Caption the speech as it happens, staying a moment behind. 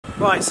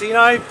Right, so you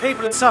know,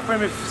 people are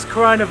suffering with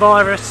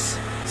coronavirus,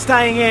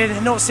 staying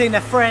in, not seeing their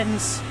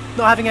friends,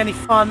 not having any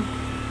fun.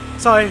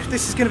 So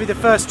this is going to be the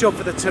first job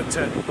for the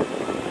tuk-tuk.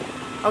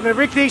 I'm going to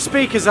rig these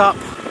speakers up,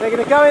 they're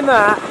going to go in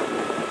there,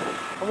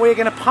 and we're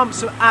going to pump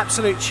some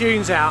absolute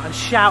tunes out and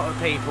shout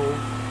at people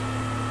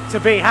to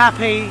be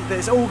happy that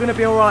it's all going to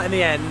be alright in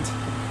the end.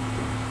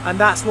 And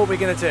that's what we're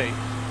going to do.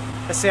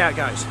 Let's see how it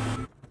goes.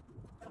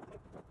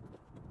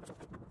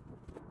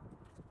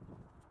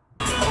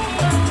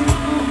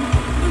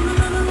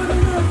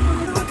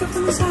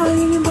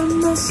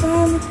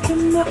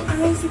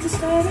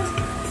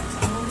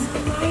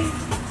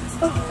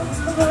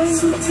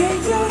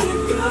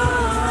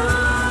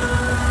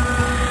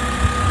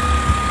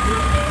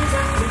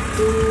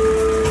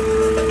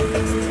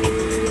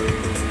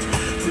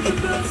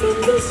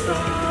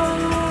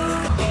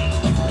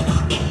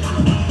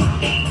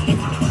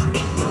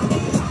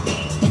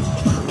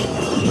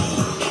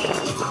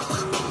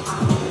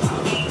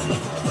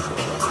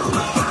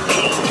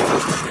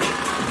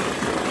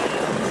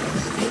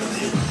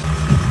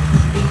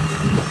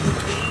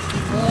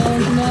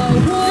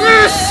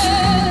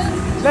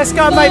 Let's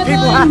go and make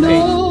people happy.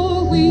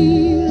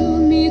 We'll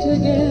meet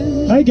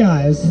again. Hey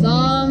guys.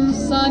 Some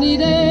sunny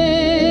day.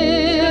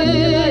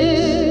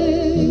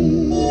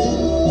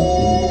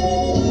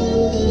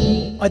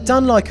 I'd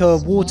done like a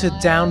watered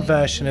down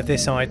version of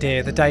this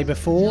idea the day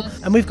before,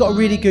 and we've got a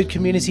really good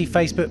community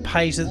Facebook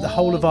page that the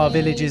whole of our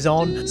village is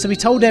on. So we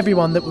told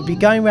everyone that we'd be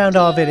going around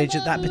our village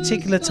at that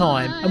particular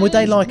time, and would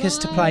they like us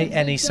to play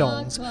any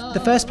songs. The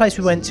first place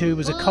we went to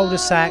was a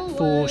cul-de-sac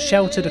for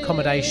sheltered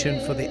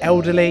accommodation for the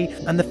elderly,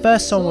 and the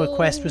first song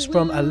request was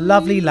from a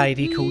lovely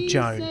lady called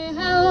Joan.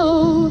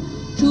 Hello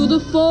to the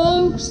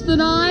folks that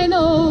I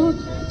know.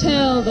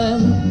 Tell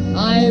them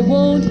I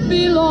won't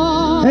be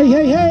long. Hey,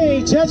 hey,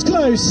 hey, church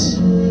close.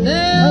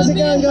 How's it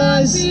going,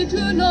 guys? Happy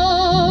to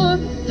know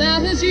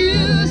that as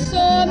you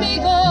saw me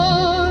go,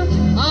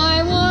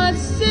 I was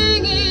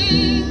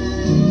singing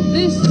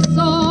this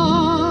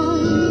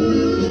song.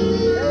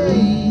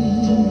 We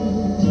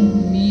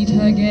meet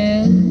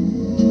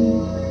again.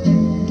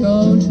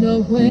 Don't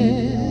know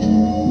where.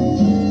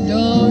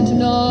 Don't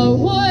know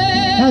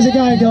where. How's it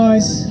going,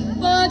 guys?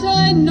 But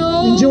I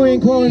know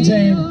enjoying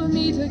quarantine? We'll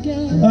meet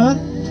again. Huh?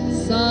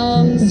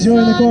 Some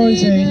enjoying the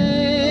quarantine?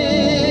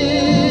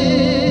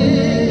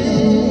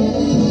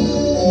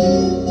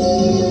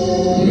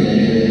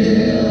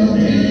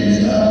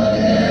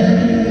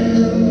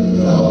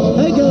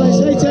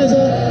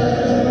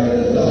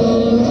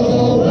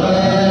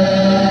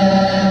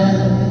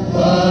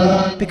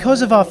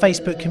 Because of our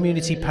Facebook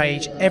community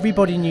page,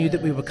 everybody knew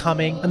that we were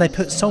coming, and they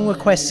put song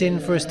requests in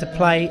for us to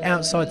play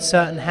outside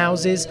certain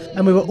houses,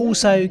 and we were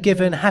also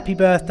given happy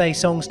birthday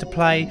songs to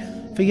play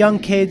for young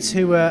kids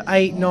who were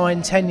 8,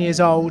 9, 10 years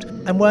old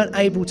and weren't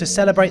able to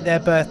celebrate their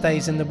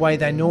birthdays in the way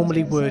they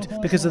normally would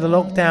because of the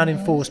lockdown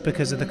enforced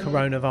because of the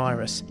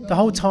coronavirus. The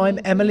whole time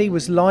Emily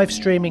was live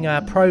streaming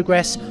our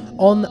progress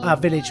on our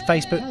village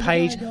Facebook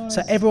page,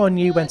 so everyone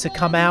knew when to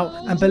come out,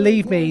 and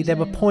believe me, there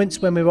were points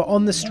when we were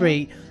on the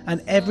street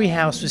and every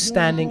house was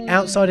standing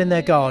outside in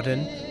their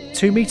garden,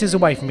 2 meters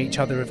away from each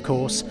other of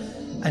course,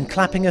 and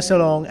clapping us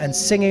along and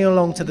singing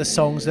along to the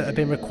songs that have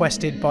been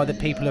requested by the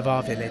people of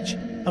our village.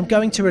 I'm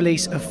going to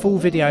release a full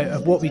video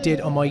of what we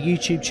did on my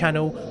YouTube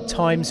channel,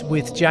 Times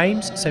with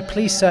James, so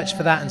please search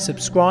for that and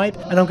subscribe.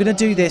 And I'm going to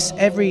do this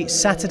every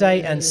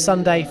Saturday and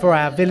Sunday for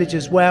our village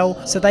as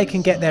well, so they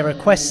can get their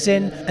requests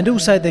in. And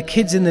also the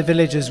kids in the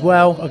village as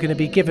well are going to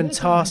be given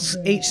tasks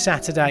each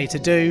Saturday to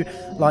do,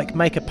 like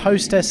make a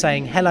poster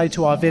saying hello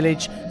to our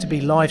village to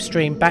be live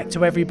streamed back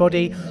to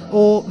everybody,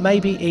 or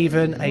maybe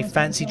even a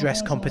fancy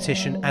dress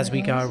competition as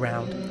we go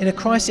around. In a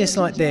crisis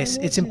like this,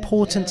 it's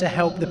important to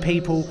help the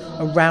people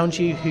around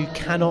you who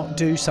cannot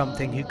do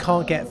something, who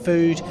can't get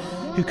food,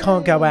 who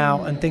can't go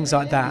out and things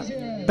like that.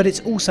 But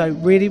it's also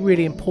really,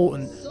 really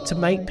important to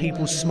make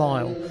people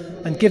smile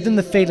and give them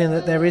the feeling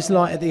that there is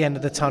light at the end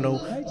of the tunnel,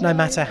 no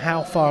matter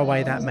how far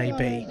away that may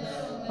be.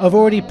 I've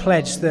already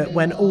pledged that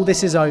when all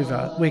this is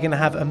over, we're going to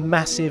have a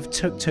massive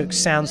tuk-tuk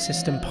sound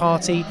system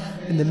party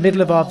in the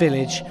middle of our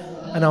village,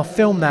 and I'll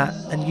film that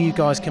and you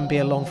guys can be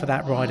along for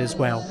that ride as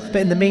well.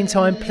 But in the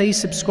meantime, please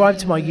subscribe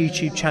to my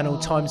YouTube channel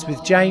Times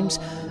with James,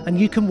 and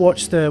you can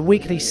watch the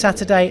weekly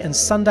Saturday and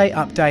Sunday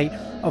update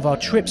of our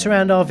trips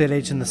around our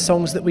village and the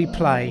songs that we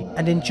play,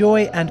 and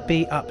enjoy and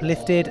be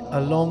uplifted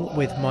along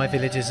with my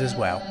villagers as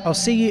well. I'll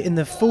see you in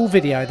the full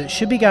video that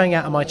should be going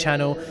out on my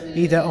channel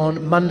either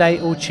on Monday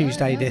or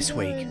Tuesday this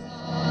week.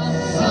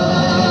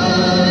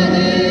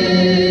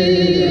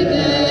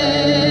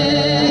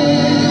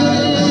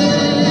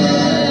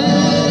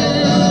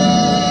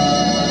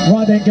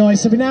 Right then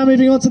guys, so we're now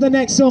moving on to the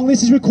next song.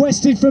 This is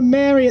requested from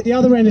Mary at the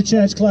other end of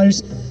Church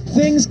Close.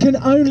 Things Can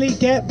Only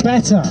Get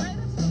Better.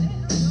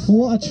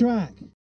 What a track.